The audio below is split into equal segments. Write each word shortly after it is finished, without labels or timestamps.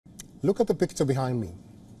Look at the picture behind me.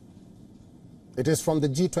 It is from the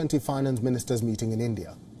G20 finance ministers meeting in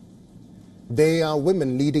India. They are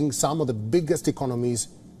women leading some of the biggest economies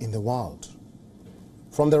in the world.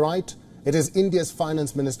 From the right, it is India's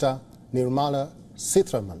finance minister Nirmala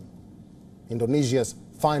Sitharaman, Indonesia's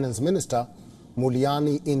finance minister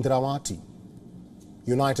Mulyani Indrawati,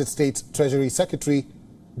 United States Treasury Secretary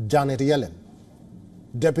Janet Yellen,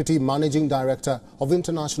 Deputy Managing Director of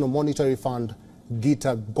International Monetary Fund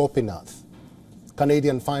Geeta Gopinath,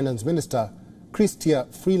 Canadian Finance Minister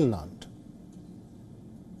Chrystia Freeland,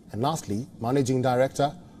 and lastly, Managing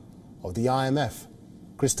Director of the IMF,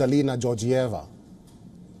 Kristalina Georgieva.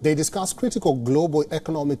 They discuss critical global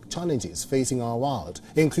economic challenges facing our world,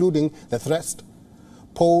 including the threats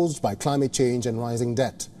posed by climate change and rising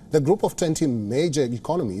debt. The group of 20 major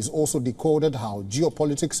economies also decoded how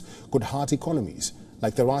geopolitics could hurt economies,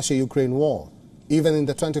 like the Russia-Ukraine war. Even in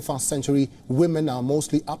the 21st century, women are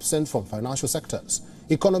mostly absent from financial sectors.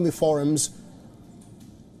 Economy forums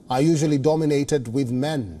are usually dominated with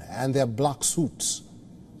men and their black suits.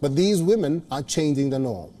 But these women are changing the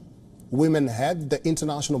norm. Women head the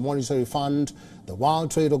International Monetary Fund, the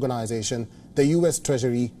World Trade Organization, the US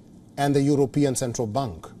Treasury, and the European Central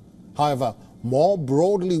Bank. However, more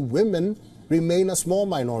broadly, women remain a small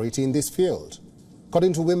minority in this field.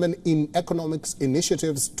 According to Women in Economics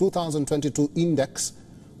Initiative's 2022 index,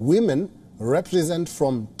 women represent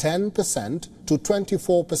from 10% to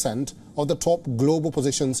 24% of the top global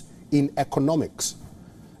positions in economics.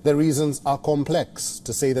 The reasons are complex,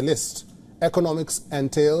 to say the least. Economics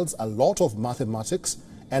entails a lot of mathematics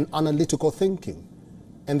and analytical thinking.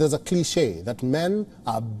 And there's a cliche that men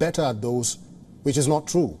are better at those, which is not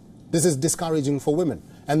true. This is discouraging for women.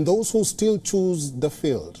 And those who still choose the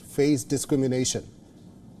field face discrimination,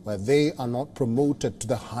 where they are not promoted to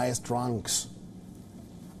the highest ranks.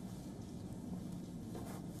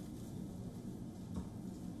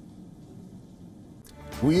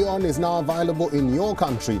 WION is now available in your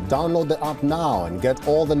country. Download the app now and get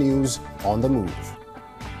all the news on the move.